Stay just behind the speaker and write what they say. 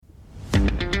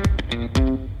It's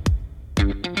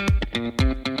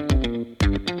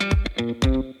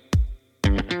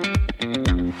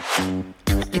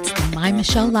the My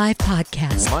Michelle Live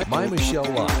podcast. My Michelle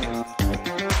Live.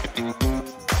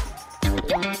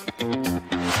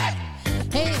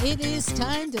 Hey, it is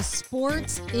time to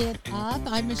sports it up.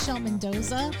 I'm Michelle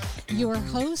Mendoza, your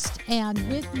host, and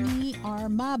with me are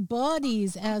my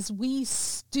buddies as we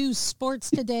do sports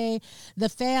today. The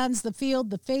fans, the field,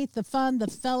 the faith, the fun, the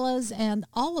fellas, and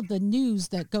all of the news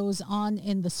that goes on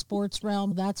in the sports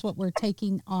realm. That's what we're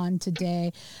taking on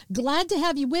today. Glad to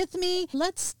have you with me.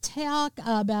 Let's talk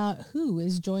about who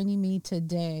is joining me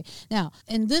today. Now,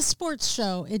 in this sports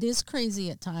show, it is crazy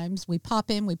at times. We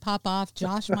pop in, we pop off.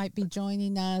 Josh might be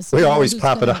joining us. We always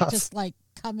pop it off. Just like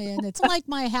come in. It's like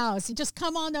my house. You just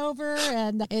come on over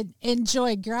and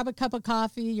enjoy. Grab a cup of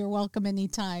coffee. You're welcome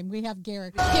anytime. We have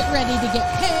Garrett. Get ready to get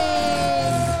paid.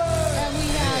 And we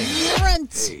have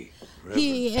Brent.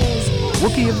 He is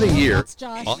Rookie of the Year. That's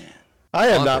Josh. I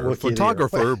am not Rookie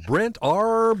photographer Brent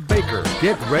R. Baker.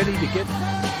 Get ready to get...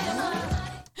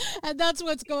 And that's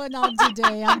what's going on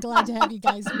today. I'm glad to have you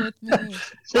guys with me.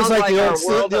 Sounds like the our old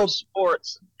world of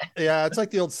sports. Yeah, it's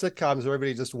like the old sitcoms where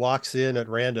everybody just walks in at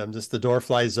random, just the door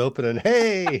flies open and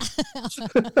hey.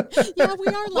 Yeah, we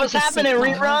are like What's happening,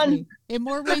 sitcom, rerun? in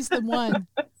more ways than one.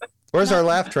 Where's our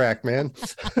laugh track, man?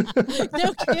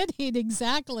 No kidding,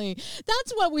 exactly.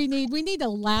 That's what we need. We need a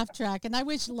laugh track, and I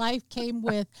wish life came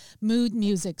with mood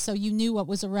music so you knew what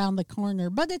was around the corner,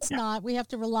 but it's not. We have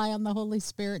to rely on the Holy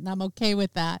Spirit, and I'm okay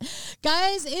with that.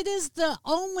 Guys, it is the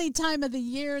only time of the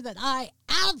year that I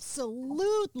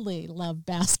absolutely love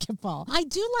basketball. I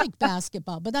do like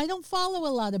basketball, but I don't follow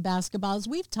a lot of basketball. As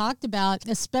we've talked about,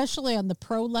 especially on the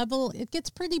pro level, it gets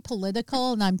pretty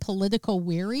political, and I'm political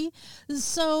weary.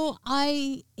 So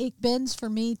it bends for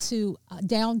me to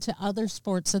down to other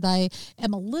sports that I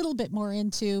am a little bit more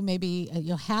into, maybe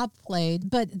you have played.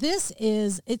 But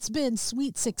it's been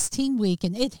Sweet 16 week,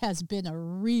 and it has been a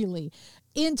really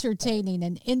entertaining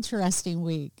and interesting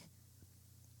week.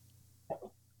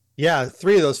 Yeah,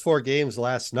 3 of those 4 games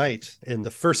last night in the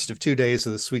first of 2 days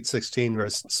of the Sweet 16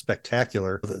 was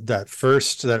spectacular.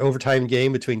 That overtime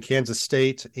game between Kansas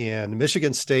State and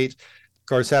Michigan State. Of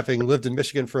course, having lived in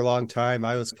Michigan for a long time,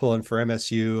 I was pulling for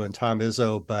MSU and Tom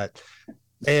Izzo, but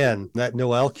man, that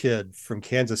Noel kid from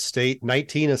Kansas State,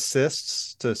 19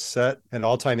 assists to set an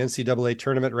all-time NCAA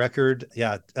tournament record.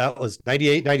 Yeah, that was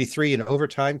 98-93 in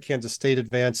overtime. Kansas State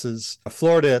advances.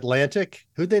 Florida Atlantic,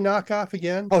 who'd they knock off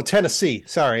again? Oh, Tennessee.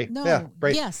 Sorry. No, yeah,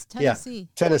 right. Yes, Tennessee. Yeah,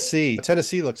 Tennessee.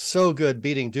 Tennessee looked so good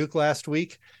beating Duke last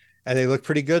week, and they looked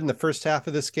pretty good in the first half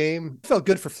of this game. It felt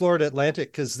good for Florida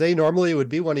Atlantic because they normally would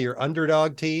be one of your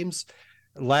underdog teams.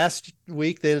 Last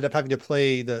week, they ended up having to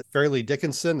play the Fairleigh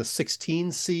Dickinson, the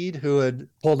 16 seed, who had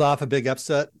pulled off a big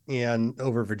upset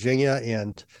over Virginia,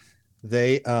 and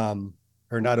they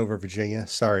or not over Virginia,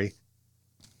 sorry.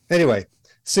 Anyway,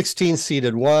 16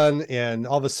 seeded won, and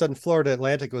all of a sudden Florida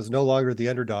Atlantic was no longer the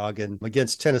underdog, and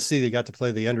against Tennessee they got to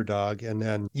play the underdog, and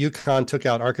then UConn took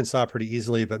out Arkansas pretty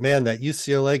easily. But man, that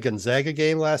UCLA Gonzaga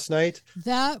game last night,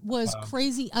 that was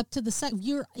crazy. Up to the second,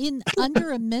 you're in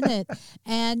under a minute,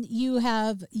 and you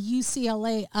have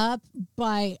UCLA up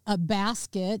by a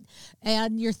basket,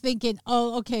 and you're thinking,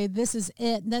 oh, okay, this is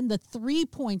it. And then the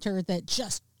 3-pointer that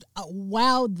just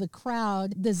wowed the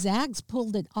crowd. The Zags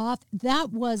pulled it off.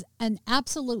 That was an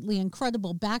absolutely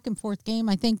incredible back and forth game.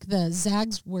 I think the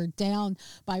Zags were down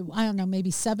by, I don't know,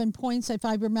 maybe 7 points, if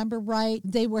I remember right.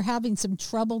 They were having some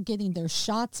trouble getting their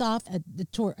shots off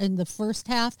in the first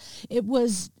half. It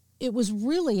was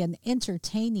really an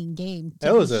entertaining game.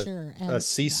 That was a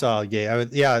seesaw game.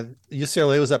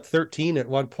 UCLA was up 13 at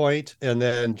one point, and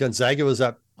then Gonzaga was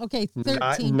up 13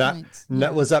 points.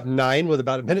 That was up 9 with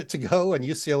about a minute to go, and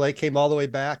UCLA came all the way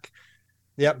back.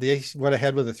 Yep, they went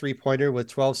ahead with a 3-pointer with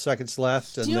 12 seconds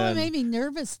left. Do you know what made me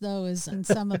nervous, though, is in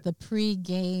some of the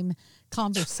pre-game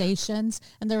conversations,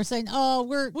 and they were saying,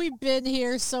 oh, we've been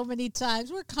here so many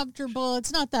times. We're comfortable.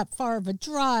 It's not that far of a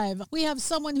drive. We have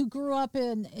someone who grew up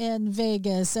in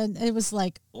Vegas, and it was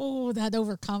like, oh, that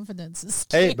overconfidence is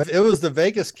scary. Hey, but it was the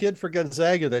Vegas kid for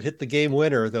Gonzaga that hit the game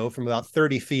winner, though, from about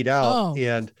 30 feet out. Oh.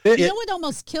 And you know what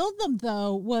almost killed them,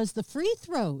 though, was the free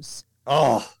throws.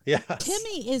 Oh, yeah.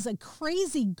 Timmy is a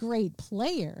crazy great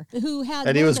player who had,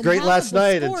 and he was great last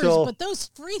night but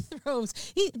those free throws,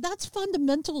 that's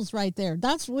fundamentals right there.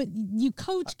 That's what you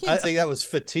coach kids. I think that was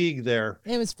fatigue there.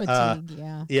 It was fatigue,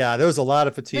 yeah. Yeah, there was a lot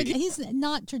of fatigue. But he's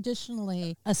not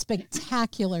traditionally a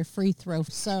spectacular free throw,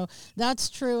 so that's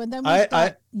true. And then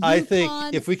I think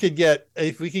if we could get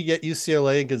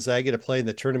UCLA and Gonzaga to play in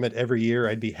the tournament every year,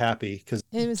 I'd be happy, because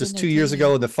just 2 years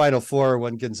ago in the Final Four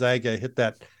when Gonzaga hit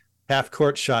that half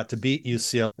court shot to beat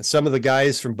UCLA. Some of the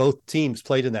guys from both teams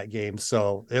played in that game.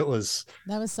 So that was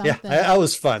something. that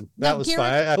was fun. Now, That was Garrett,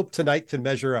 fun. I hope tonight can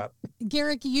measure up.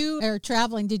 Garrick, you are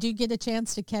traveling. Did you get a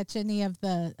chance to catch any of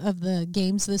the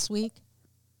games this week?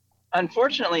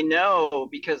 Unfortunately, no,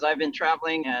 because I've been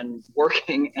traveling and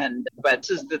working, but this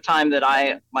is the time that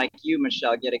I, like you,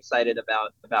 Michelle, get excited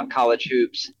about college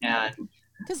hoops, and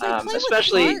because they play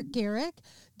especially with heart, Garrick.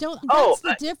 That's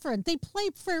the difference. They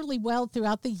play fairly well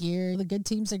throughout the year. The good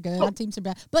teams are good, bad teams are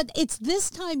bad, but it's this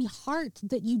time heart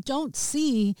that you don't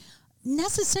see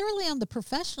necessarily on the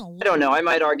professional level. I don't know. I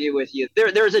might argue with you.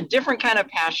 There's a different kind of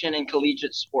passion in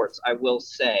collegiate sports, I will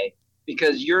say.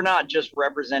 Because you're not just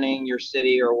representing your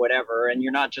city or whatever, and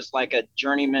you're not just like a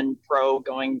journeyman pro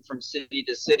going from city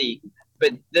to city,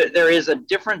 but there is a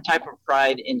different type of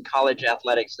pride in college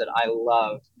athletics that I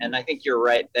love, and I think you're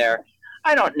right there.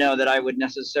 I don't know that I would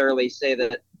necessarily say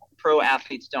that pro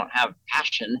athletes don't have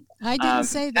passion. I didn't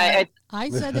say that.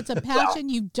 I said it's a passion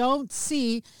you don't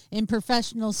see in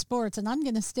professional sports, and I'm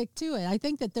going to stick to it. I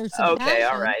think that there's some passion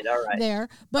all right. there,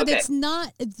 but it's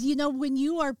not,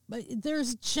 when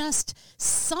there's just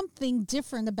something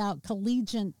different about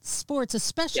collegiate sports,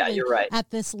 especially at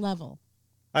this level.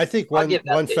 I think one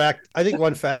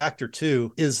factor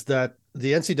too is that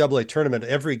the NCAA tournament,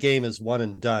 every game is one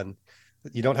and done.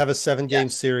 You don't have a 7-game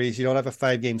series. You don't have a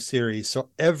 5-game series. So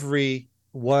every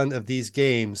one of these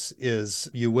games is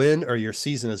you win or your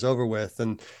season is over with.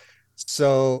 And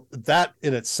so that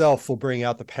in itself will bring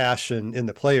out the passion in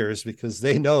the players because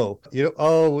they know,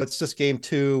 it's just game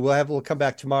 2. We'll come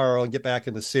back tomorrow and get back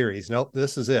in the series. Nope,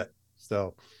 this is it.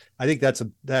 So I think that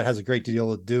has a great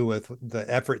deal to do with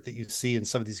the effort that you see in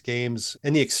some of these games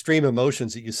and the extreme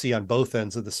emotions that you see on both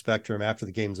ends of the spectrum after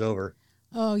the game's over.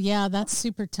 Oh, yeah, that's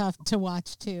super tough to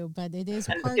watch, too, but it is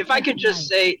part if I could just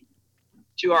say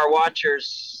to our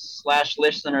watchers /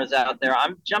 listeners out there,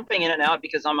 I'm jumping in and out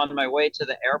because I'm on my way to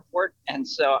the airport, and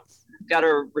so I've got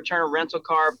to return a rental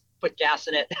car, put gas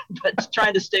in it, but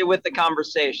trying to stay with the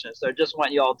conversation, so I just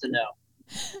want you all to know.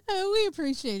 We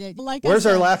appreciate it. Where's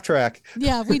our laugh track?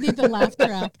 Yeah, we need the laugh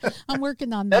track. I'm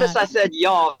working on that. Notice I said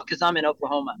y'all because I'm in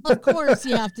Oklahoma. Of course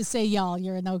you have to say y'all.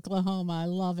 You're in Oklahoma. I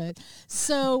love it.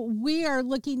 So we are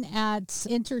looking at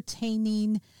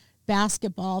entertaining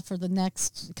basketball for the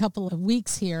next couple of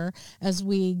weeks here as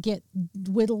we get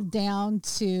whittled down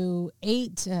to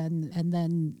 8 and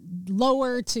then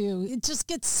lower to, it just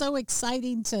gets so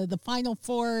exciting to the Final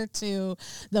Four, to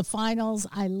the finals.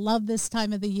 I love this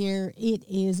time of the year. It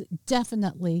is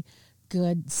definitely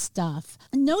good stuff.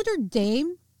 Notre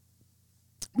Dame,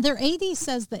 their AD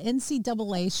says the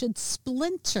NCAA should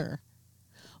splinter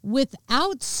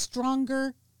without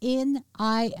stronger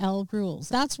NIL rules.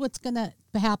 That's what's going to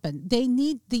happen. They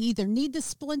either need to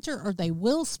splinter or they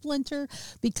will splinter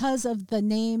because of the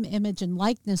name, image, and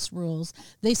likeness rules.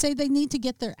 They say they need to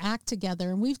get their act together.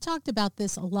 And we've talked about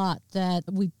this a lot, that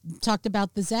we talked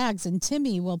about the Zags and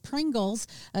Timmy. Well, Pringles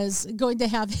is going to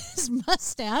have his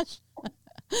mustache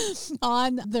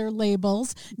on their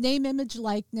labels. Name, image,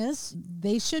 likeness.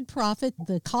 They should profit.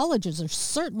 The colleges are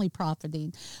certainly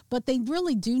profiting, but they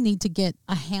really do need to get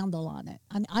a handle on it.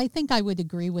 And I think I would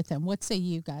agree with them. What say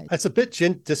you guys? It's a bit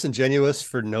disingenuous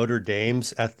for Notre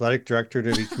Dame's athletic director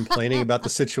to be complaining about the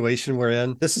situation we're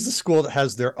in. This is a school that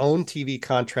has their own TV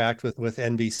contract with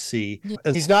NBC. Yeah.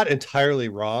 And he's not entirely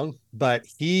wrong, but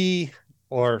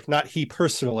not he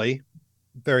personally,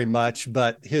 very much,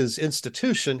 but his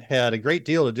institution had a great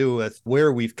deal to do with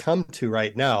where we've come to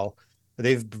right now.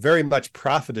 They've very much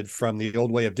profited from the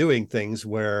old way of doing things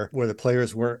where the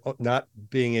players were not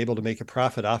being able to make a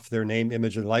profit off their name,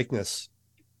 image, and likeness.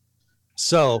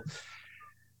 So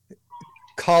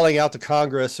calling out to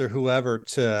Congress or whoever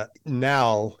to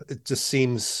now, it just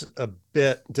seems a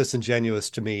bit disingenuous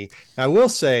to me. I will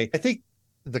say, I think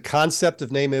the concept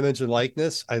of name, image, and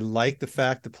likeness, I like the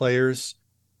fact that players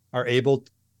are able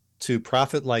to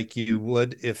profit like you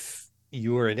would if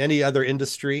you were in any other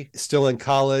industry, still in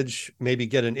college, maybe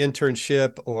get an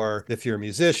internship, or if you're a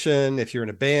musician, if you're in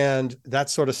a band, that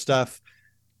sort of stuff.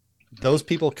 Those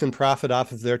people can profit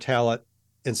off of their talent.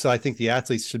 And so I think the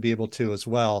athletes should be able to as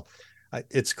well.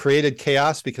 It's created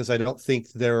chaos because I don't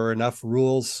think there are enough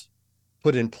rules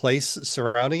put in place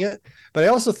surrounding it. But I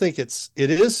also think it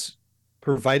is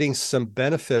providing some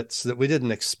benefits that we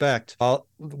didn't expect.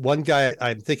 One guy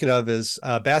I'm thinking of is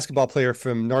a basketball player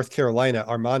from North Carolina,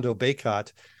 Armando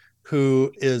Bacot,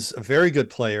 who is a very good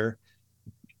player,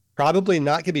 probably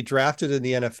not going to be drafted in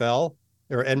the NFL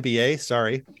or NBA,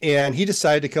 sorry. And he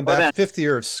decided to come back fifth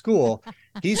year of school.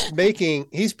 He's making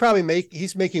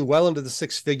well into the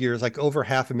 6 figures, like over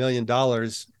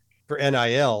 $500,000 for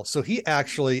NIL. So he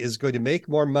actually is going to make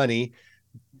more money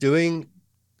doing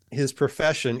his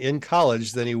profession in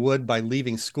college than he would by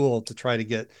leaving school to try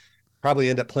to probably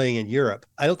end up playing in Europe.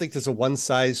 I don't think there's a one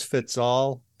size fits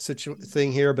all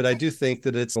thing here, but I do think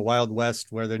that it's a Wild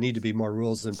West where there need to be more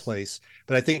rules in place.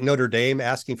 But I think Notre Dame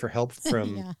asking for help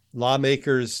from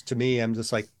lawmakers, to me, I'm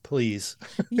just like, please,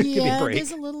 give me a break. It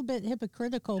is a little bit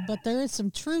hypocritical, but there is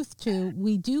some truth to,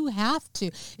 we do have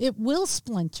to. It will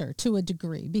splinter to a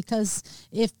degree, because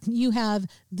if you have,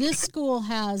 this school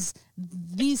has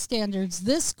these standards,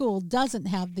 this school doesn't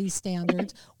have these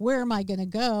standards, where am I going to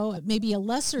go? Maybe a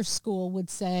lesser school would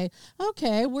say,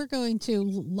 okay, we're going to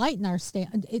lighten our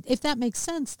stand. If that makes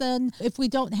sense, then if we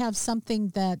don't have something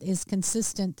that is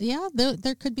consistent,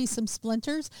 there could be some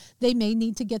splinters. They may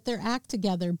need to get their act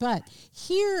together. But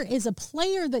here is a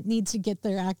player that needs to get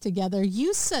their act together.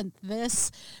 You sent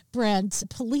this, Brent.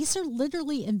 Police are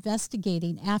literally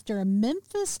investigating after a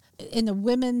Memphis in a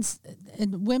women's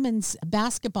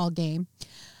basketball game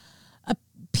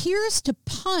appears to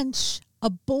punch a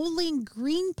Bowling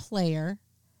Green player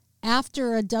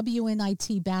after a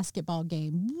WNIT basketball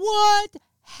game. What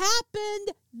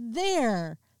happened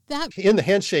there? That in the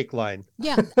handshake line.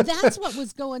 Yeah, that's what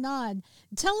was going on.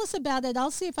 Tell us about it.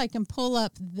 I'll see if I can pull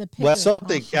up the picture. Well,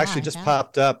 something actually just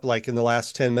popped up like in the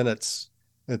last 10 minutes.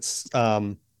 It's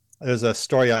there's a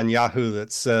story on Yahoo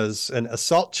that says an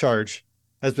assault charge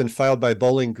has been filed by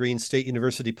Bowling Green State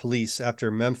University police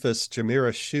after Memphis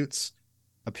Jamira Shoots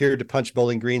appeared to punch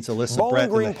Bowling Green's Alyssa Brett in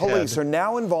the head. Bowling Green police are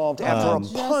now involved after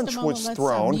a punch was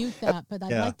thrown. Let's mute that, but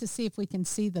I'd like to see if we can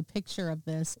see the picture of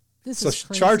this. This is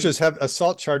crazy.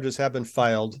 Assault charges have been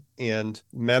filed, and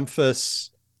Memphis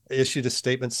issued a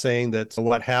statement saying that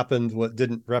what happened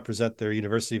didn't represent their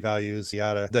university values,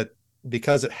 that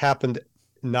because it happened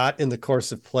not in the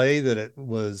course of play, that it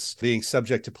was being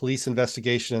subject to police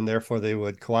investigation, and therefore they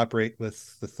would cooperate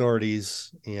with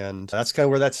authorities. And that's kind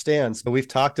of where that stands. But we've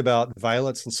talked about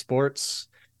violence in sports.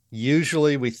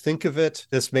 Usually we think of it,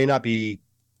 this may not be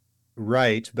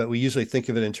right, but we usually think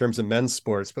of it in terms of men's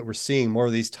sports, but we're seeing more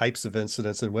of these types of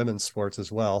incidents in women's sports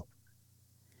as well.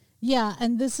 Yeah,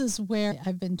 and this is where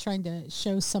I've been trying to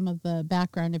show some of the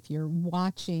background if you're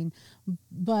watching,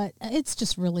 but it's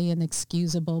just really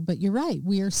inexcusable. But you're right.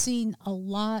 We are seeing a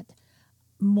lot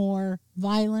more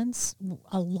violence,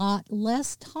 a lot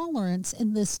less tolerance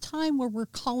in this time where we're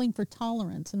calling for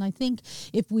tolerance. And I think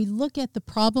if we look at the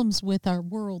problems with our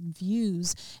world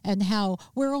views and how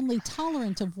we're only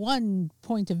tolerant of one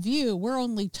point of view, we're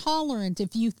only tolerant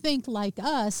if you think like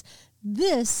us,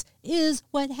 this is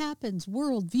what happens.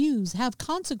 Worldviews have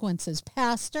consequences.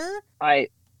 Pastor? I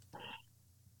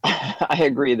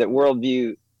agree that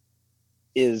worldview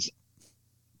is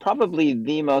probably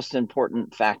the most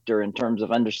important factor in terms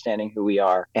of understanding who we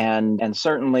are. And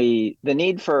certainly the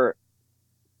need for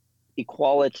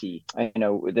equality. I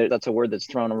know that's a word that's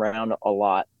thrown around a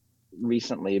lot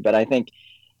recently, but I think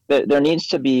that there needs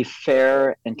to be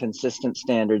fair and consistent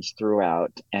standards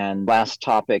throughout. And last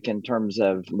topic in terms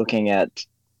of looking at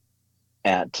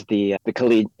the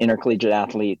intercollegiate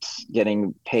athletes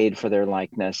getting paid for their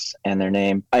likeness and their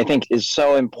name, I think is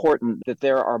so important that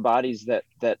there are bodies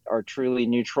that are truly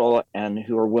neutral and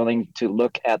who are willing to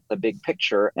look at the big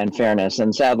picture and fairness.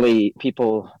 And sadly,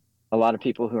 a lot of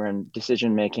people who are in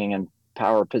decision making and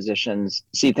power positions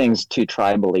see things too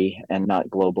tribally and not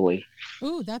globally.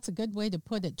 Ooh, that's a good way to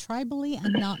put it. Tribally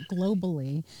and not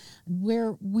globally,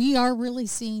 where we are really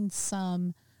seeing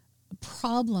some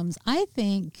problems, I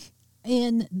think,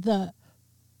 in the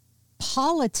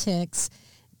politics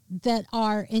that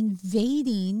are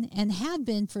invading and have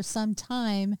been for some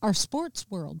time our sports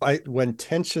world. When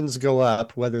tensions go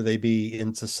up, whether they be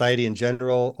in society in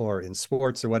general or in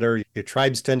sports or whatever, your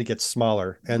tribes tend to get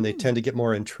smaller and they tend to get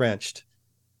more entrenched.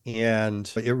 And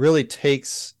it really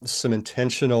takes some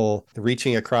intentional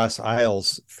reaching across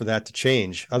aisles for that to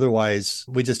change. Otherwise,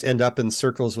 we just end up in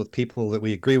circles with people that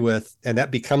we agree with, and that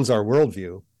becomes our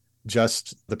worldview,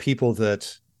 just the people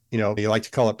that, you like to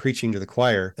call it preaching to the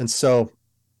choir. And so,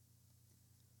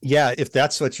 yeah, if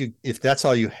that's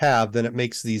all you have, then it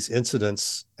makes these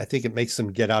incidents, I think it makes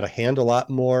them get out of hand a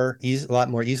lot more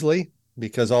easily,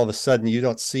 because all of a sudden you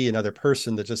don't see another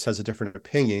person that just has a different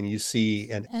opinion. You see,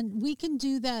 and we can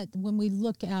do that when we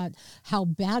look at how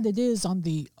bad it is on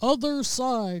the other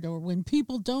side or when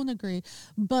people don't agree.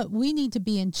 But we need to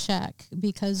be in check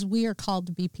because we are called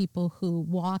to be people who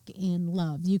walk in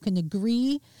love. You can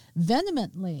agree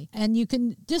vehemently and you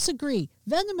can disagree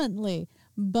vehemently,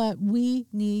 but we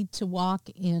need to walk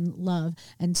in love.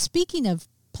 And speaking of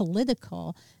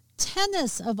political,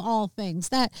 tennis of all things,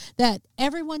 that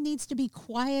everyone needs to be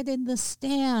quiet in the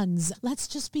stands. Let's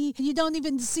just be, you don't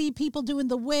even see people doing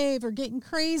the wave or getting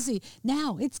crazy.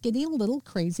 Now it's getting a little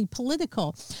crazy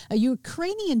political. A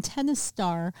Ukrainian tennis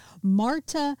star,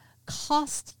 Marta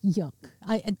Kostyuk,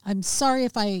 I'm sorry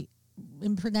if I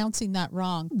am pronouncing that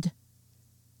wrong,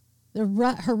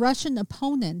 her Russian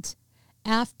opponent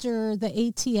after the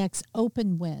ATX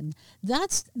Open win.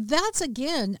 That's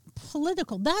again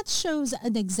political. That shows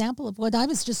an example of what I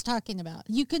was just talking about.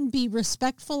 You can be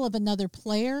respectful of another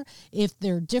player if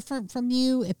they're different from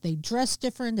you, if they dress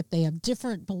different, if they have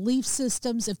different belief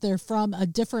systems, if they're from a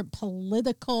different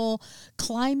political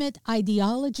climate,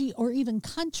 ideology, or even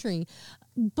country.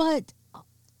 But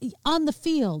on the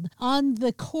field, on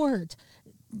the court,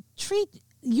 treat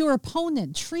your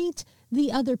opponent, treat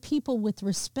the other people with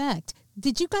respect.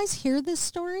 Did you guys hear this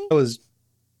story? I was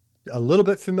a little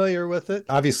bit familiar with it.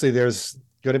 Obviously, there's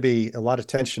going to be a lot of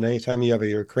tension anytime you have a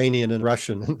Ukrainian and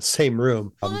Russian in the same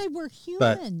room. Why? We're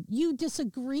human. You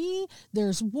disagree.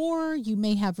 There's war. You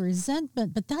may have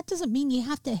resentment, but that doesn't mean you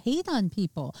have to hate on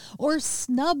people or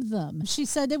snub them. She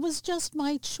said it was just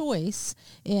my choice,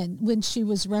 and when she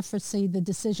was referencing the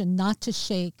decision not to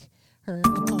shake her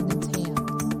opponent's hand.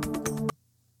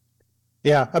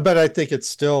 Yeah, but I think it's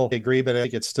still, I agree, but I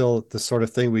think it's still the sort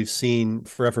of thing we've seen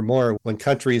forevermore. When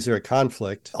countries are at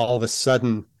conflict, all of a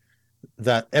sudden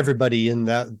that everybody in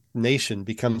that nation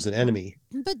becomes an enemy.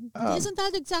 But isn't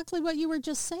that exactly what you were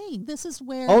just saying? This is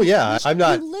where... Oh, yeah.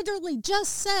 You literally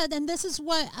just said, and this is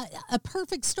what a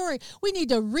perfect story. We need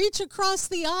to reach across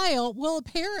the aisle. Well,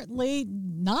 apparently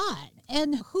not.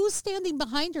 And who's standing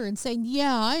behind her and saying,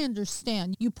 yeah, I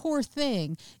understand, you poor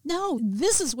thing. No,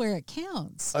 this is where it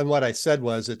counts. And what I said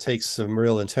was it takes some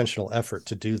real intentional effort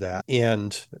to do that.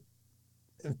 And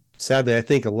sadly, I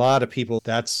think a lot of people,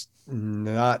 that's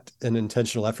not an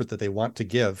intentional effort that they want to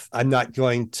give. I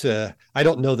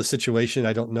don't know the situation.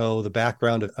 I don't know the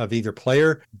background of either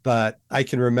player, but I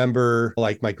can remember,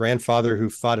 like my grandfather who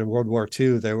fought in World War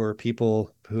II, there were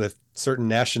people who had certain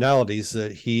nationalities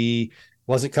that he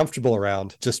wasn't comfortable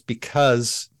around just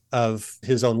because of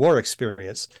his own war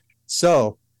experience.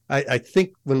 So I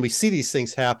think when we see these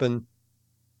things happen,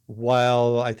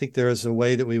 while I think there is a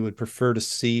way that we would prefer to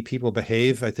see people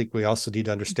behave, I think we also need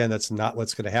to understand that's not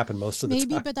what's going to happen most of the time.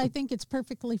 Maybe, but I think it's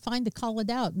perfectly fine to call it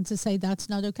out and to say that's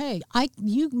not okay.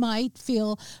 You might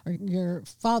feel, or your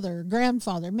father or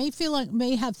grandfather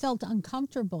may have felt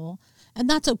uncomfortable, and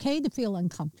that's okay to feel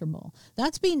uncomfortable.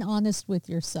 That's being honest with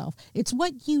yourself. It's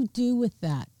what you do with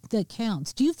that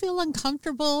counts. Do you feel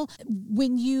uncomfortable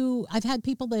I've had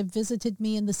people that have visited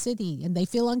me in the city and they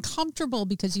feel uncomfortable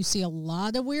because you see a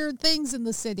lot of weird things in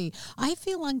the city. I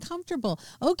feel uncomfortable.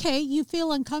 Okay, you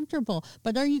feel uncomfortable,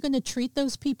 but are you going to treat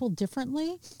those people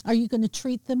differently? Are you going to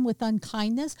treat them with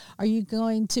unkindness? Are you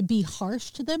going to be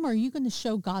harsh to them? Or are you going to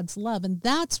show God's love? And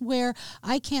that's where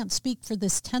I can't speak for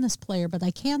this tennis player, but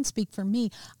I can speak for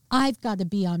me. I've got to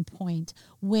be on point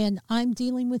when I'm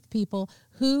dealing with people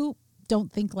who don't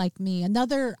think like me.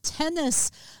 Another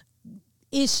tennis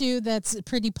issue that's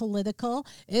pretty political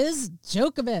is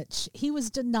Djokovic. He was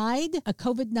denied a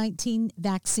COVID-19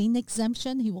 vaccine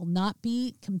exemption. He will not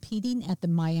be competing at the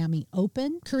Miami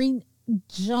Open. Corinne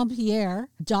Jean-Pierre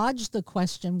dodged the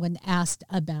question when asked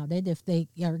about it, if they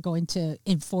are going to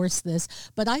enforce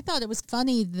this. But I thought it was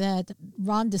funny that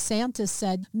Ron DeSantis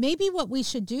said, maybe what we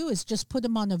should do is just put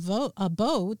him on a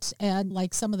boat and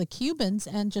like some of the Cubans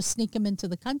and just sneak him into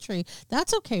the country.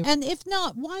 That's okay. And if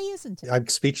not, why isn't it? I'm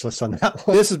speechless on that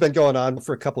one. This has been going on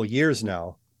for a couple of years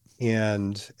now.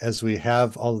 And as we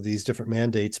have all of these different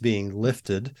mandates being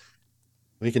lifted,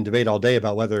 we can debate all day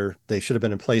about whether they should have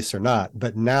been in place or not.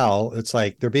 But now it's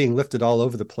like they're being lifted all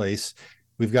over the place.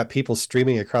 We've got people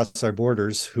streaming across our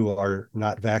borders who are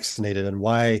not vaccinated. And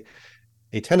why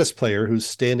a tennis player who's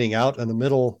standing out in the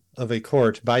middle of a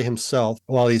court by himself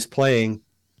while he's playing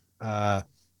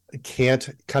can't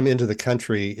come into the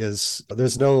country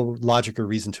there's no logic or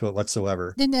reason to it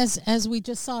whatsoever. And as we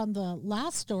just saw in the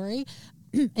last story,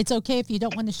 it's okay if you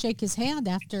don't want to shake his hand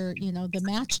after, the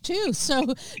match too. So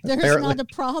there's Apparently. not a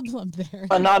problem there.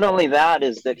 But not only that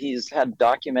is that he's had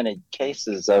documented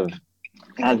cases of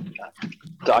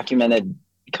documented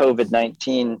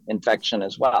COVID-19 infection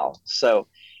as well. So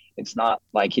it's not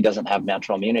like he doesn't have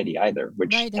natural immunity either,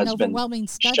 which right, has been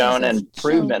shown and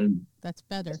proven, that's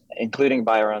better, including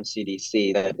by our own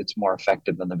CDC, that it's more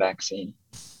effective than the vaccine.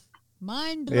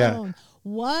 Mind blown. Yeah.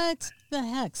 What the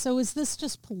heck? So is this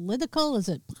just political? Is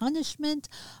it punishment?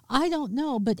 I don't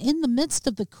know. But in the midst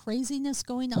of the craziness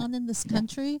going on in this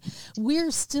country,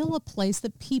 we're still a place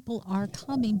that people are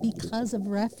coming because of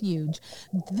refuge.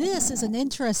 This is an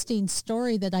interesting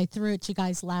story that I threw at you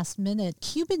guys last minute.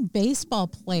 Cuban baseball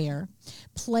player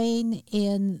playing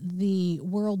in the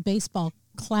World Baseball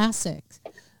Classic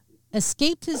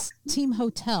escaped his team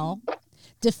hotel,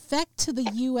 defect to the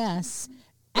U.S.,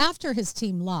 after his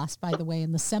team lost, by the way,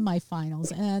 in the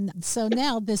semifinals. And so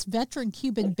now this veteran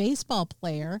Cuban baseball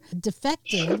player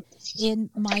defected in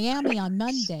Miami on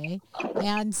Monday.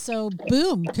 And so,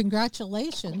 boom,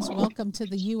 congratulations. Welcome to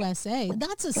the USA.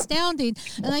 That's astounding.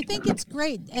 And I think it's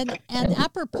great. And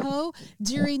apropos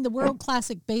during the World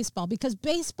Classic Baseball, because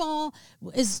baseball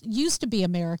used to be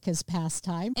America's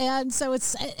pastime. And so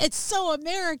it's so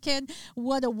American.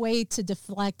 What a way to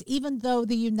deflect, even though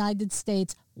the United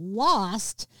States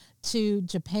lost to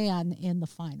Japan in the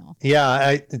final.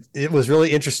 Yeah, it was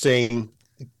really interesting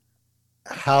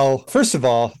how, first of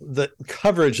all, the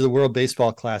coverage of the World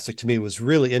Baseball Classic to me was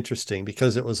really interesting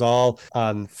because it was all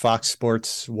on Fox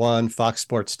Sports 1, Fox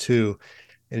Sports 2.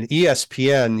 And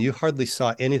ESPN, you hardly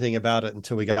saw anything about it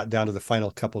until we got down to the final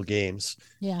couple games.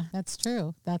 Yeah, that's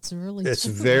true. That's really it's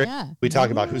true. Very, yeah. we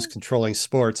talk about who's controlling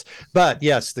sports. But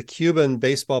yes, the Cuban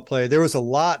baseball player, there was a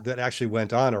lot that actually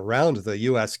went on around the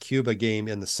U.S.-Cuba game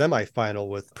in the semifinal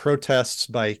with protests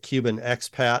by Cuban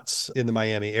expats in the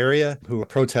Miami area who were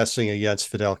protesting against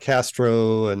Fidel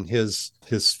Castro and his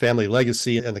family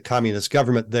legacy and the communist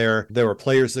government there. There were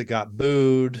players that got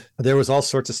booed. There was all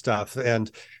sorts of stuff.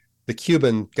 And the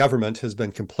Cuban government has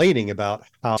been complaining about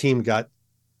how the team got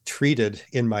treated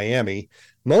in Miami,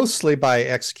 mostly by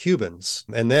ex-Cubans.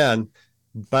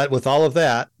 But with all of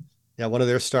that, one of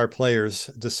their star players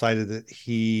decided that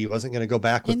he wasn't going to go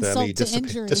back with them. He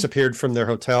disappeared from their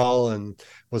hotel and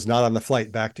was not on the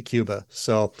flight back to Cuba.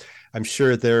 So I'm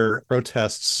sure their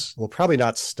protests will probably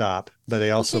not stop, but they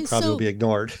also probably will be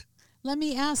ignored. Let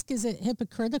me ask, is it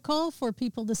hypocritical for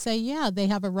people to say, yeah, they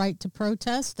have a right to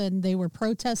protest and they were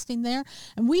protesting there?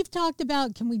 And we've talked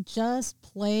about, can we just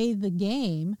play the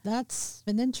game? That's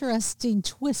an interesting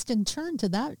twist and turn to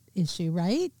that issue,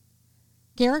 right?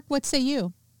 Garrick, what say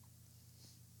you?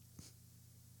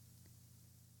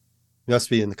 Must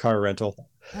be in the car rental.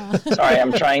 Sorry,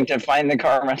 I'm trying to find the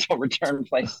car rental return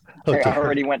place. Okay. I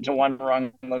already went to one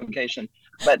wrong location.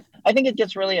 But I think it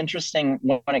gets really interesting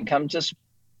when it comes to,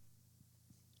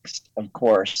 of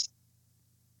course.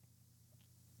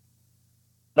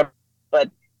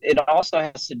 But it also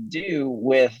has to do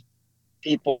with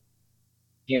people,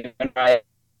 human rights.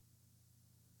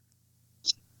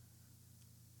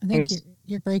 I think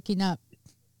you're breaking up.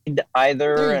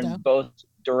 Either in both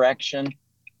direction.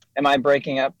 Am I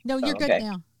breaking up? No, you're good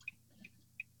now.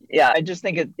 Yeah, I just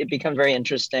think it becomes very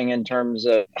interesting in terms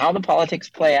of how the politics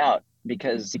play out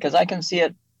because I can see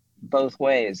it both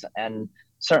ways. And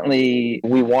certainly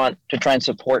we want to try and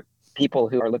support people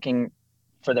who are looking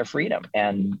for their freedom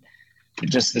and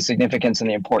just the significance and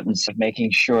the importance of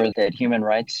making sure that human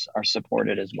rights are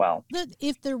supported as well. But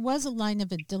if there was a line of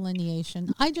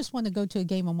delineation, I just want to go to a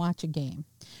game and watch a game,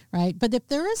 right? But if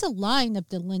there is a line of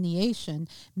delineation,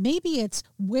 maybe it's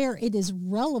where it is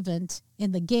relevant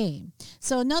in the game.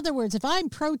 So in other words, if I'm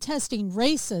protesting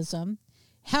racism,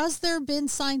 has there been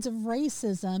signs of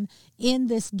racism in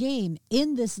this game,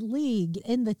 in this league,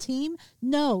 in the team?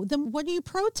 No. Then what are you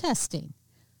protesting?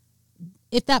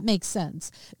 If that makes sense.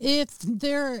 If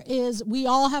there is, we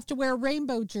all have to wear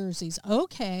rainbow jerseys.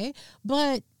 Okay.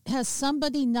 But has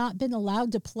somebody not been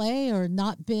allowed to play or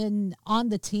not been on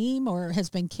the team or has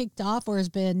been kicked off or has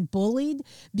been bullied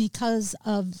because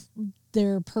of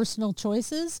their personal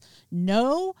choices?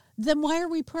 No. Then why are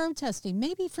we protesting?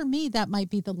 Maybe for me, that might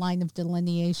be the line of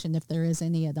delineation if there is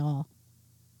any at all.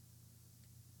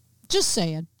 Just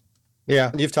saying.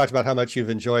 Yeah, you've talked about how much you've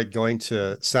enjoyed going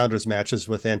to Sounders matches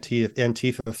with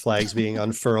Antifa flags being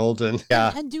unfurled, and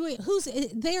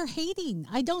they're hating.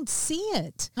 I don't see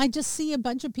it. I just see a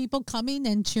bunch of people coming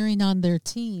and cheering on their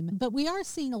team. But we are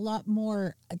seeing a lot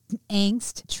more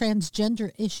angst.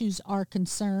 Transgender issues are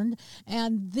concerned,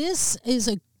 and this is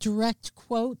a direct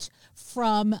quote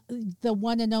from the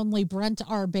one and only Brent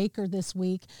R. Baker this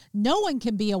week. No one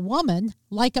can be a woman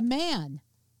like a man.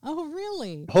 Oh,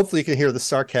 really? Hopefully you can hear the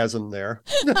sarcasm there.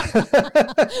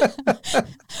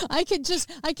 I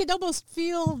could almost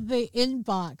feel the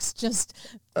inbox just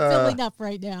filling up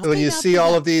right now. When you see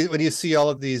all of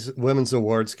these women's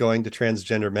awards going to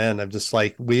transgender men, I'm just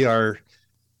like,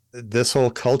 this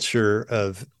whole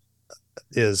culture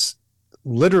is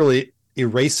literally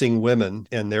erasing women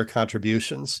and their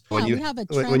contributions. Yeah, we have a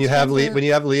when you have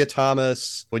Leah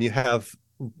Thomas, when you have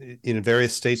in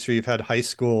various states where you've had high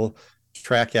school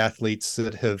track athletes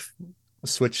that have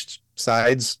switched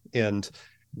sides and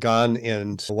gone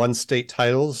and won state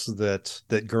titles,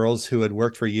 that girls who had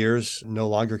worked for years no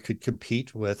longer could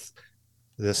compete with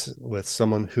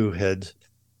someone who had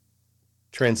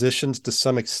transitioned to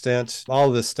some extent, all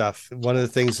of this stuff. One of the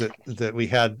things that we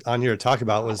had on here to talk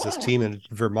about was this team in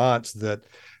Vermont,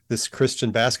 this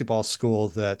Christian basketball school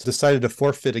that decided to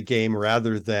forfeit a game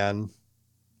rather than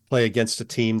play against a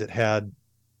team that had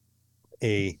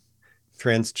a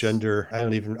transgender.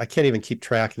 I can't even keep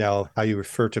track now how you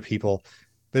refer to people.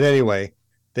 But anyway,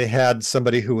 they had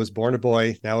somebody who was born a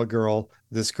boy, now a girl,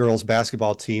 this girls'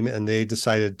 basketball team, and they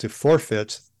decided to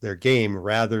forfeit their game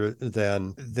rather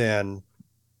than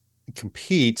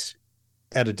compete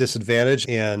at a disadvantage.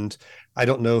 And I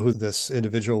don't know who this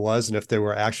individual was and if there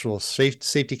were actual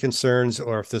safety concerns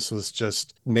or if this was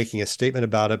just making a statement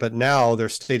about it. But now their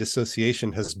state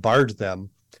association has barred them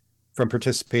from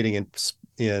participating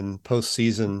in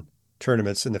postseason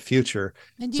tournaments in the future.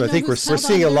 And so I think we're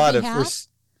seeing a lot of...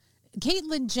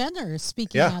 Caitlyn Jenner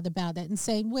speaking out about it and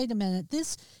saying, wait a minute,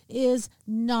 this is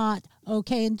not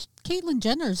okay. And Caitlyn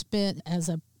Jenner's been, as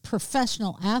a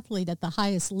professional athlete at the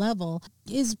highest level,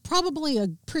 is probably a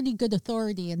pretty good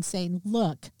authority in saying,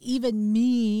 look, even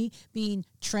me being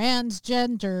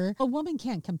transgender, a woman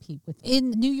can't compete with.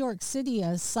 In New York City,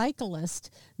 a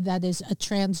cyclist that is a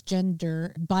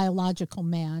transgender biological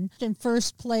man in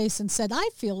first place and said, I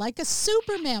feel like a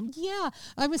Superman. Yeah,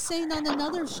 I was saying on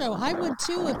another show, I would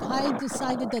too if I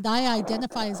decided that I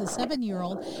identify as a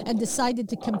 7-year-old and decided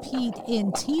to compete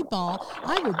in T-ball.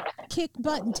 I would kick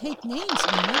butt and take names,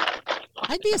 man.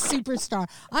 I'd be a superstar.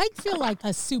 I'd feel like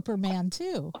a Superman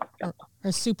too, or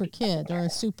a super kid, or a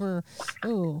super,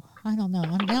 I don't know.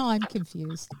 Now I'm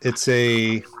confused. It's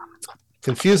a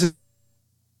confusing.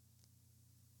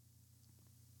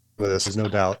 This is no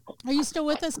doubt. Are you still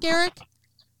with us, Garrick?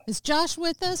 Is Josh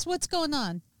with us? What's going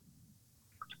on?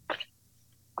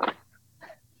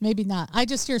 Maybe not. I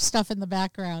just hear stuff in the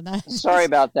background. Sorry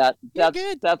about that.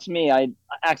 Good. That's me. I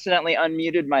accidentally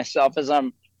unmuted myself as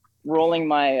I'm rolling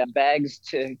my bags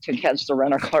to catch the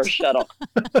rental car shuttle.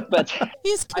 But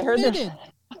he's committed.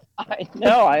 I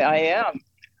know, I am.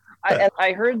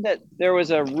 I heard that there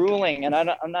was a ruling, and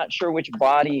I'm not sure which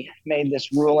body made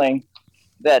this ruling,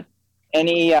 that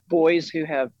any boys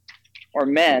or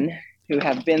men who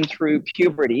have been through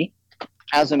puberty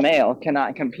as a male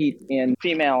cannot compete in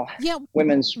female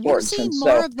women's sports. We're seeing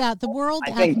more of that. The World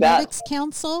Athletics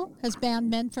Council has banned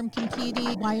men from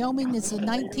competing. Wyoming is the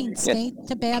 19th state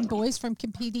to ban boys from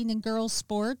competing in girls'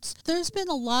 sports. There's been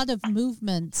a lot of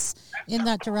movements in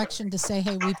that direction to say,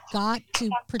 hey, we've got to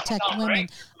protect women.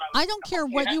 I don't care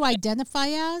what you identify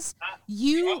as.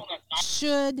 You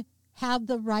should have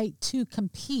the right to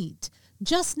compete,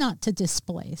 just not to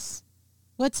displace.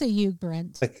 What say you,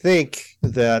 Brent? I think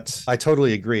that I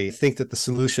totally agree. I think that the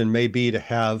solution may be to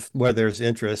have, where there's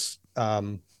interest,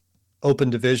 open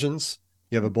divisions.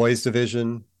 You have a boys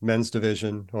division, men's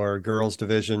division, or a girls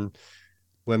division,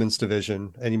 women's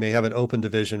division, and you may have an open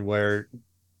division where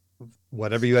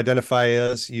whatever you identify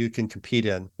as, you can compete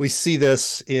in. We see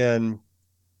this in,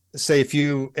 say, if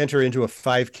you enter into a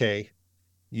 5K,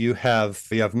 you have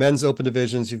men's open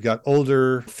divisions, you've got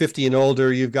older, 50 and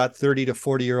older, you've got 30 to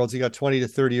 40-year-olds, you got 20 to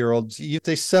 30-year-olds.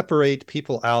 They separate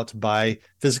people out by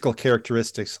physical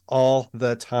characteristics all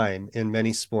the time in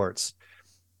many sports.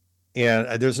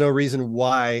 And there's no reason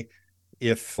why,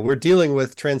 if we're dealing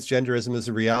with transgenderism as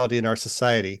a reality in our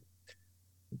society,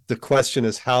 the question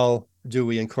is, how do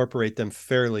we incorporate them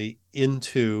fairly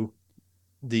into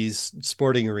these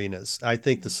sporting arenas? I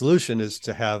think the solution is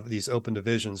to have these open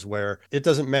divisions where it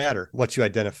doesn't matter what you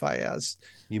identify as.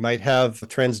 You might have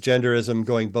transgenderism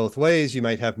going both ways. You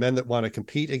might have men that want to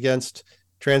compete against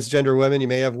transgender women. You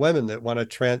may have women that want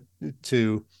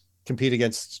to compete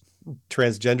against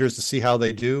transgenders to see how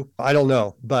they do. I don't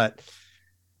know, but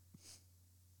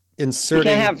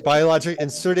inserting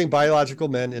biological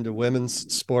men into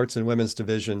women's sports and women's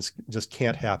divisions just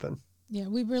can't happen. Yeah,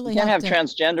 we really can't have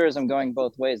transgenderism going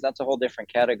both ways. That's a whole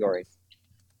different category.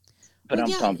 But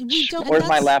where's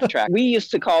my laugh track? We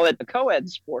used to call it the co-ed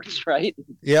sports, right?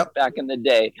 Yep. Back in the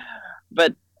day.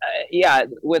 But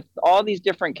with all these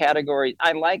different categories,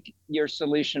 I like your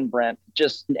solution, Brent.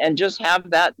 Just have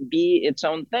that be its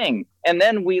own thing, and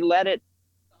then we let it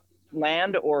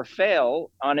land or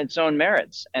fail on its own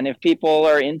merits. And if people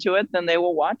are into it, then they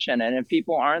will watch it, and if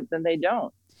people aren't, then they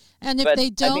don't. And if they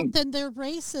don't, then they're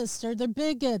racist or they're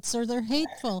bigots or they're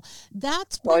hateful.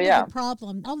 That's part of the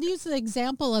problem. I'll use the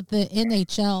example of the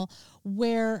NHL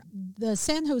where the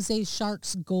San Jose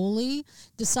Sharks goalie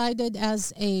decided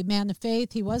as a man of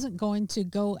faith he wasn't going to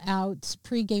go out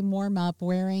pregame warm-up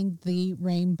wearing the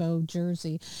rainbow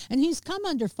jersey. And he's come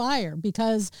under fire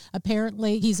because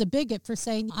apparently he's a bigot for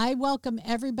saying, I welcome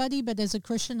everybody, but as a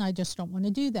Christian, I just don't want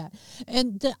to do that.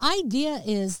 And the idea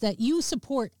is that you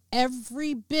support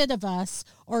every bit of us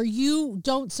or you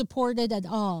don't support it at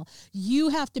all. You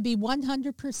have to be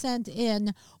 100%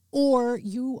 in or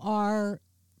you are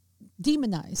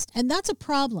demonized. And that's a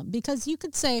problem because you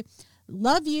could say,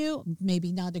 love you,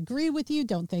 maybe not agree with you,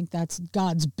 don't think that's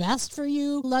God's best for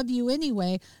you, love you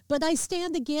anyway, but I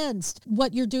stand against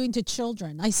what you're doing to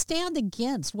children. I stand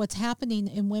against what's happening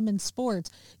in women's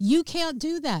sports. You can't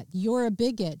do that. You're a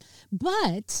bigot.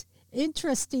 But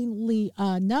interestingly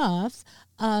enough,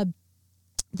 the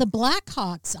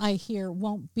Blackhawks, I hear,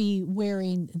 won't be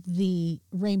wearing the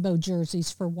rainbow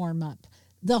jerseys for warm-up.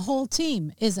 The whole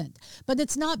team isn't. But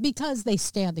it's not because they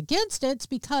stand against it. It's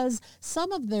because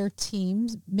some of their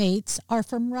teammates are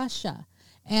from Russia.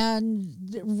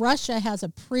 And Russia has a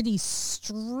pretty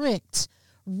strict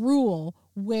rule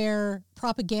where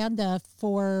propaganda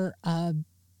for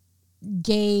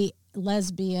gay,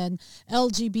 lesbian,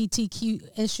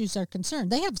 LGBTQ issues are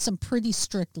concerned. They have some pretty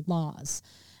strict laws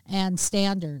and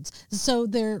standards. So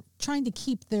they're trying to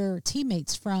keep their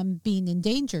teammates from being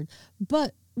endangered.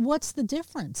 But what's the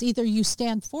difference? Either you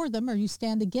stand for them or you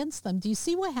stand against them. Do you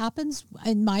see what happens,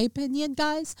 in my opinion,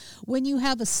 guys, when you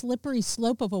have a slippery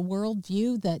slope of a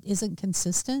worldview that isn't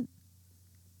consistent?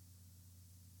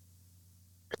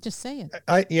 Just saying.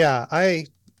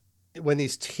 When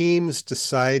these teams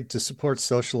decide to support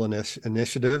social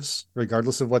initiatives,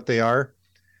 regardless of what they are,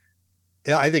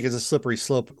 I think it's a slippery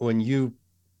slope when you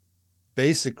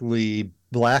basically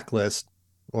blacklist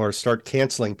or start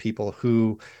canceling people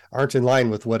who aren't in line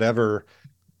with whatever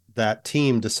that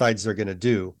team decides they're going to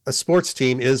do. A sports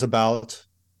team is about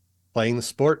playing the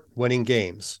sport, winning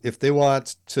games. If they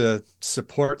want to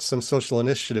support some social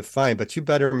initiative, fine, but you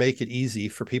better make it easy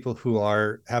for people who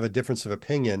have a difference of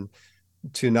opinion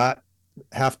to not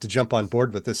have to jump on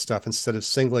board with this stuff instead of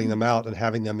singling them out and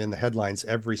having them in the headlines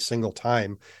every single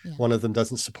time one of them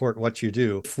doesn't support what you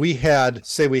do. If we had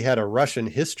a Russian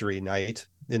history night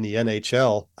in the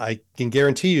NHL, I can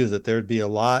guarantee you that there'd be a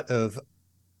lot of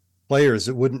players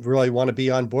that wouldn't really want to be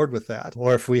on board with that.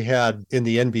 Or if we had in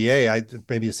the NBA,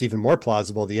 maybe it's even more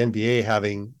plausible, the NBA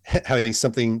having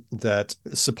something that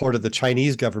supported the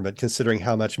Chinese government, considering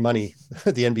how much money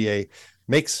the NBA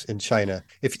makes in China.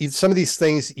 If some of these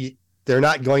things, they're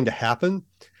not going to happen.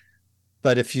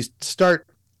 But if you start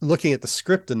looking at the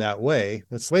script in that way,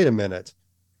 let's wait a minute.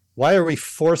 Why are we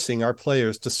forcing our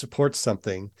players to support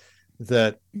something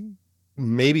that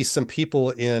maybe some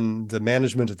people in the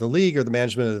management of the league or the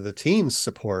management of the teams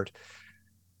support,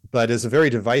 but is a very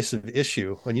divisive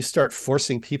issue? When you start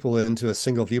forcing people into a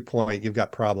single viewpoint, you've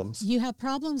got problems. You have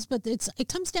problems, but it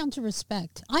comes down to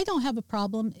respect. I don't have a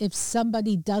problem if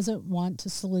somebody doesn't want to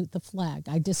salute the flag.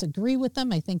 I disagree with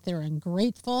them. I think they're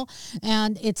ungrateful,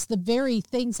 and it's the very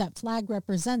things that flag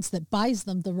represents that buys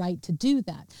them the right to do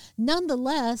that.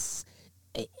 Nonetheless,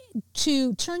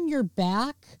 to turn your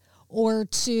back or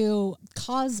to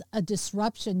cause a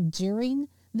disruption during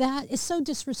that is so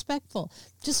disrespectful.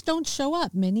 Just don't show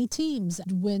up. Many teams,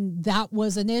 when that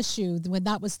was an issue, when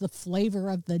that was the flavor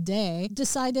of the day,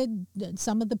 decided that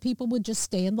some of the people would just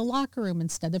stay in the locker room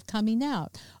instead of coming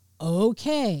out.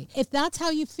 Okay. If that's how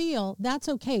you feel, that's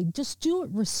okay. Just do it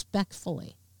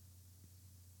respectfully.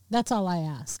 That's all I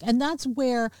ask. And that's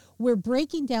where we're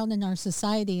breaking down in our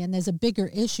society, and as a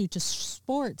bigger issue to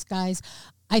sports, guys,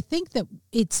 I think that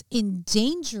it's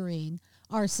endangering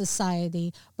our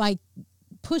society by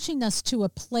pushing us to a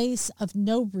place of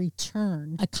no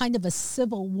return, a kind of a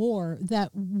civil war that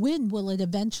when will it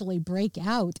eventually break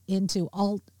out into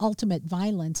ultimate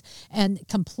violence and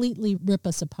completely rip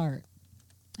us apart?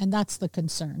 And that's the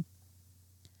concern.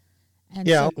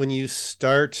 And when you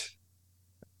start,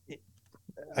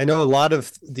 I know a lot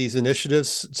of these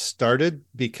initiatives started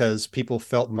because people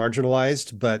felt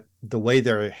marginalized, but the way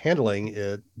they're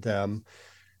handling them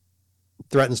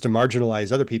threatens to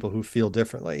marginalize other people who feel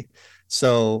differently.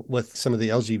 So with some of the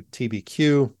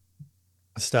LGBTQ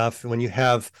stuff, when you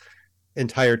have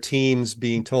entire teams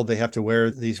being told they have to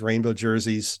wear these rainbow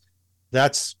jerseys,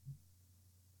 that's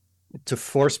to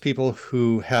force people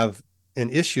who have an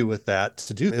issue with that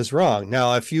to do is wrong.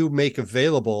 Now, if you make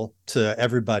available to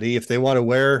everybody, if they want to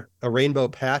wear a rainbow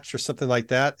patch or something like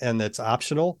that, and it's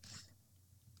optional,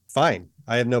 fine.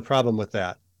 I have no problem with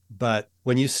that. But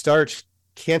when you start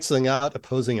canceling out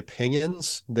opposing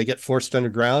opinions, they get forced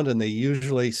underground, and they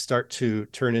usually start to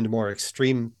turn into more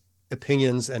extreme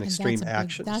opinions and extreme that's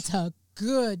actions. That's a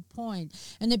good point.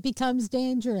 And it becomes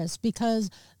dangerous because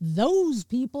those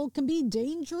people can be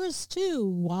dangerous too.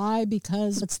 Why?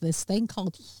 Because it's this thing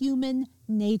called human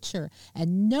nature,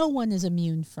 and no one is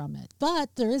immune from it.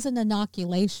 But there is an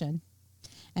inoculation,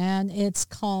 and it's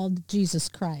called Jesus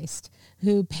Christ,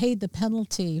 who paid the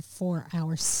penalty for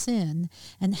our sin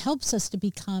and helps us to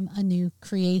become a new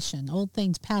creation. Old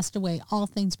things passed away, all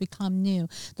things become new.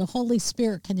 The Holy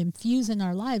Spirit can infuse in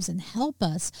our lives and help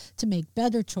us to make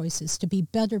better choices, to be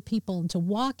better people, and to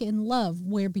walk in love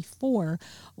where before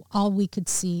all we could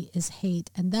see is hate.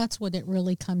 And that's what it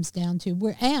really comes down to.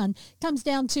 We're at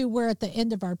the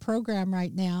end of our program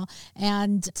right now,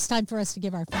 and it's time for us to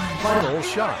give our Final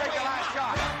shot.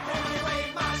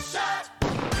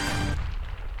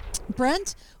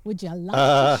 Brent, would you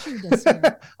like to shoot us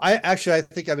here? I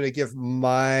think I'm going to give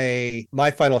my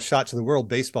final shot to the World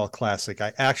Baseball Classic.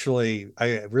 I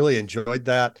really enjoyed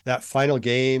that final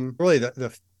game. Really,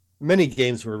 the many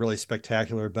games were really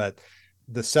spectacular, but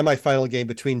the semifinal game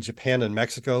between Japan and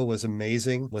Mexico was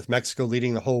amazing, with Mexico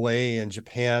leading the whole way and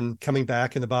Japan coming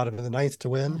back in the bottom of the ninth to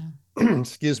win. Yeah.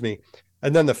 Excuse me.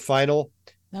 And then the final,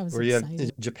 where you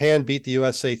have Japan beat the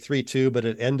USA 3-2, but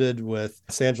it ended with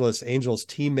Los Angeles Angels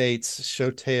teammates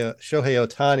Shohei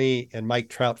Ohtani and Mike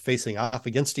Trout facing off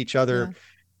against each other,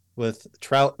 with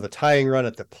Trout the tying run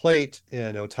at the plate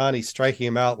and Ohtani striking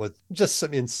him out with just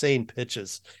some insane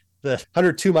pitches. The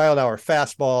 102-mile-an-hour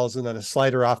fastballs and then a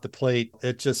slider off the plate.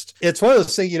 It's one of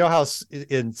those things, you know how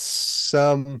in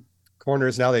some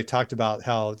corners now they talked about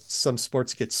how some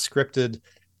sports get scripted,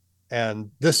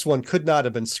 and this one could not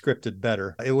have been scripted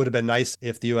better. It would have been nice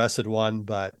if the U.S. had won,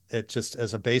 but it just,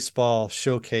 as a baseball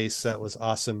showcase, that was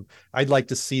awesome. I'd like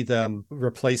to see them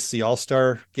replace the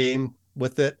All-Star game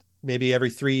with it, maybe every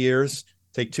 3 years.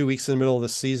 Take 2 weeks in the middle of the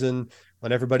season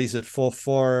when everybody's at full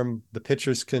form, the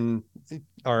pitchers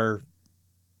are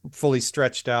fully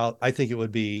stretched out. I think it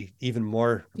would be even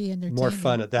more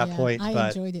fun at that point. I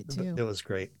enjoyed it too. It was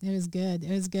great. It was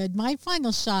good. My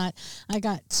final shot, I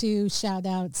got two shout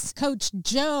outs. Coach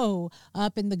Joe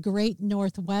up in the great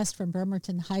Northwest from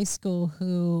Bremerton High School,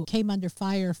 who came under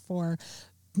fire for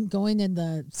going in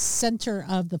the center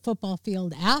of the football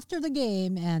field after the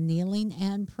game and kneeling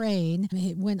and praying.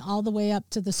 It went all the way up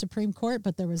to the Supreme Court,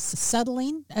 but there was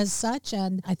settling as such,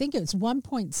 and I think it was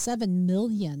 $1.7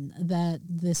 million that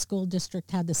the school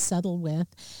district had to settle with,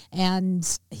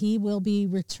 and he will be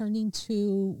returning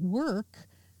to work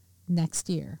next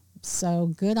year. So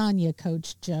good on you,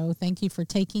 Coach Joe. Thank you for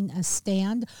taking a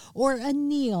stand, or a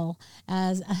kneel,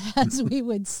 as we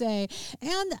would say.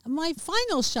 And my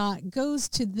final shot goes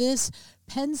to this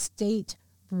Penn State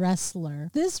wrestler.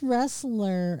 This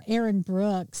wrestler, Aaron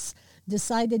Brooks,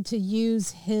 decided to use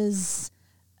his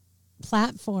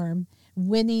platform,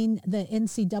 winning the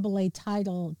NCAA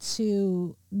title,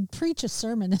 to preach a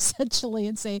sermon essentially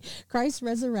and say Christ's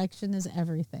resurrection is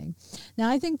everything. Now,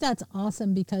 I think that's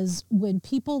awesome, because when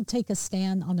people take a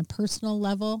stand on a personal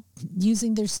level,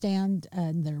 using their stand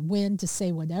and their win to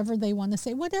say whatever they want to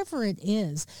say, whatever it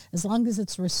is, as long as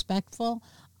it's respectful,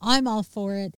 I'm all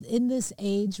for it. In this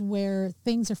age where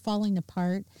things are falling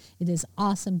apart, it is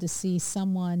awesome to see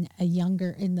someone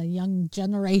in the young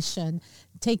generation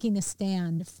taking a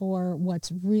stand for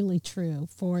what's really true,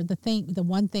 for the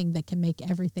one thing that can make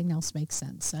everything else make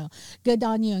sense. So good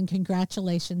on you, and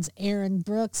congratulations, Aaron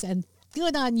Brooks, and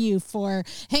good on you for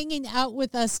hanging out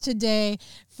with us today,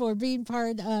 for being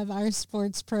part of our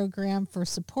sports program, for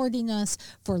supporting us,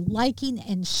 for liking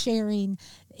and sharing.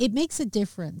 It makes a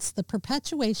difference. The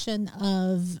perpetuation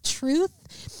of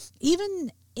truth,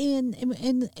 even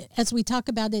in as we talk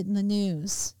about it in the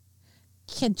news,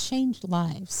 can change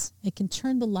lives. It can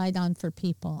turn the light on for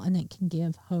people, and it can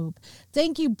give hope.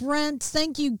 Thank you, Brent.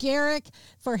 Thank you, Garrick,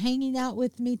 for hanging out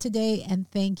with me today, and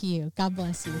thank you. God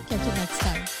bless you. Catch you next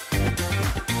time.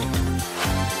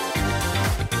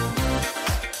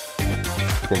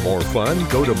 For more fun,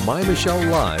 go to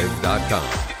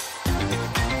mymichellelive.com.